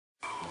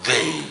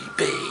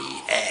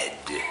bad.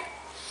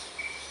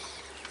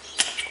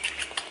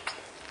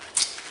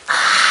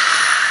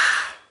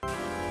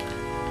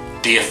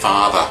 Dear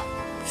Father,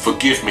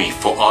 forgive me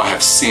for I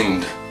have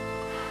sinned.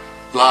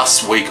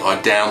 Last week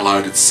I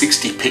downloaded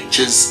 60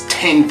 pictures,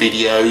 10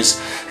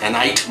 videos and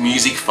 8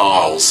 music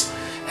files,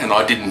 and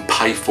I didn't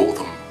pay for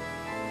them.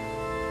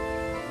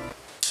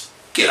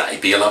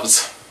 G'day beer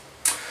lovers.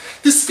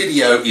 This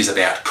video is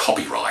about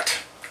copyright.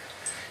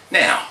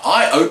 Now,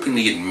 I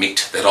openly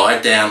admit that I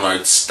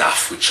download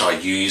stuff which I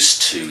use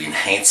to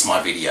enhance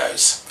my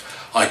videos.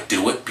 I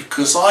do it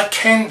because I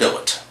can do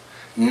it.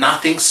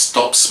 Nothing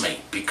stops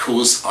me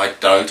because I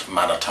don't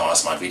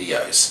monetize my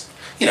videos.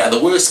 You know,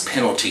 the worst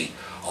penalty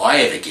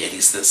I ever get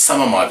is that some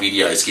of my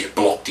videos get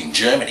blocked in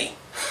Germany.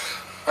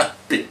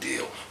 Big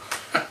deal.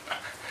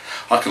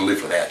 I can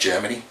live without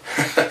Germany.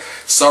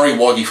 Sorry,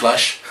 Woggy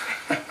Flush.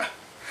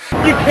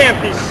 You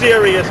can't be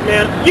serious,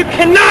 man. You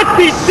cannot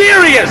be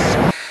serious!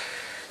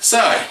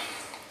 So,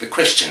 the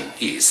question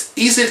is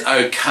it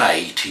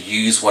okay to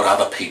use what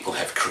other people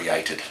have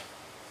created?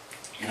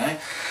 You know,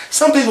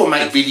 some people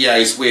make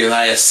videos where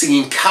they are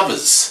singing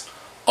covers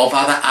of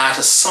other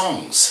artists'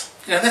 songs.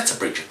 You know, that's a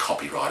breach of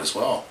copyright as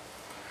well.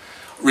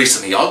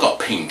 Recently I got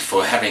pinged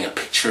for having a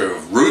picture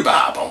of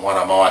rhubarb on one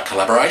of my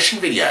collaboration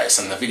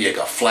videos, and the video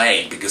got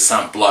flagged because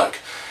some bloke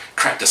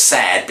cracked a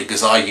sad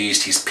because I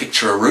used his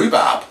picture of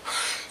rhubarb.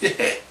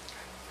 Yeah.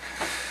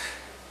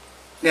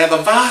 Now,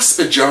 the vast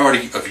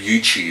majority of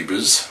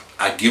YouTubers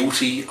are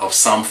guilty of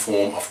some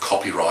form of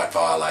copyright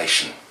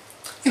violation.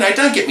 You know,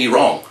 don't get me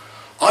wrong,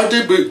 I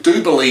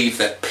do believe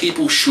that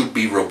people should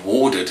be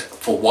rewarded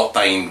for what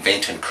they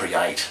invent and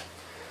create.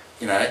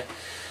 You know,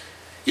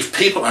 if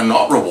people are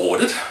not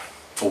rewarded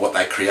for what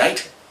they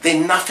create,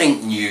 then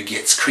nothing new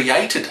gets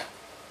created.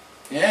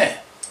 Yeah.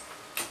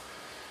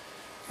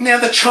 Now,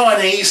 the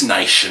Chinese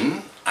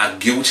nation are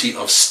guilty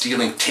of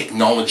stealing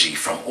technology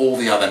from all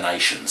the other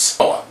nations.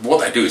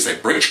 What they do is they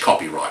breach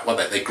copyright.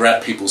 They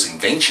grab people's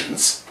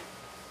inventions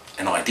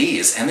and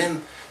ideas, and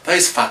then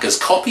those fuckers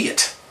copy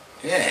it.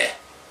 Yeah.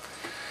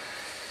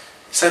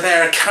 So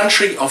they're a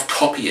country of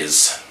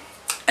copiers.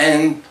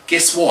 And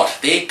guess what?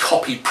 Their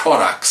copied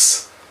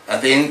products are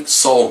then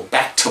sold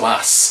back to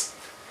us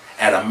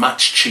at a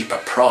much cheaper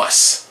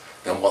price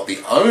than what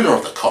the owner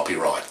of the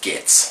copyright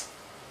gets.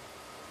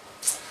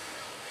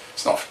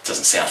 It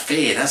doesn't sound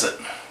fair, does it?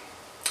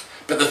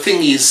 But the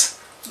thing is,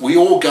 we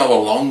all go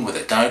along with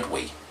it, don't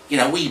we? You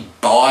know, we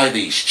buy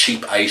these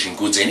cheap Asian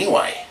goods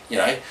anyway, you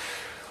know.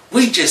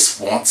 We just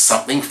want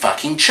something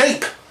fucking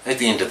cheap at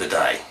the end of the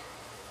day.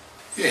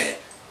 Yeah.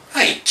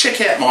 Hey,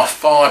 check out my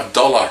 $5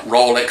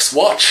 Rolex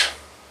watch.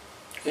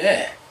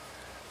 Yeah.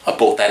 I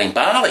bought that in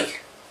Bali.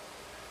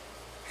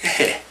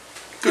 Yeah.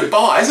 Good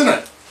buy, isn't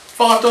it?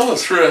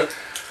 $5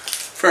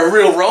 for a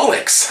real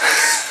Rolex.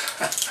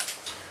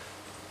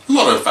 A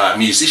lot of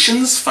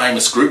musicians,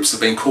 famous groups have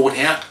been caught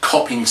out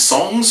copying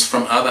songs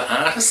from other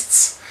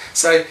artists.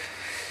 So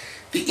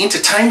the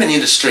entertainment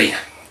industry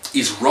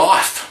is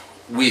rife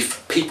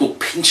with people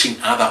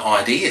pinching other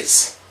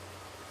ideas.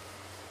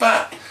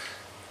 But,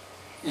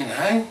 you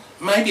know,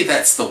 maybe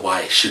that's the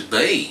way it should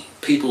be.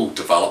 People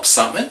develop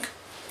something,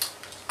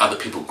 other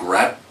people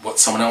grab what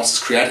someone else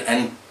has created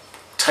and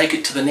take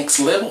it to the next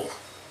level.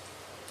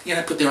 You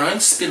know, put their own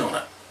spin on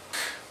it.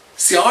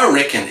 See, I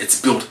reckon it's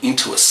built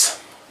into us.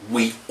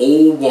 We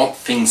all want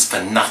things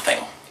for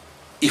nothing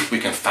if we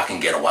can fucking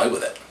get away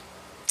with it.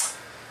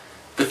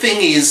 The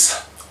thing is,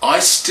 I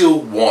still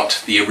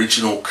want the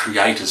original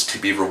creators to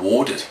be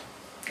rewarded.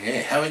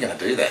 Yeah, how are we going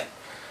to do that?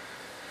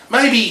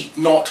 Maybe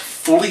not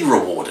fully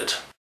rewarded,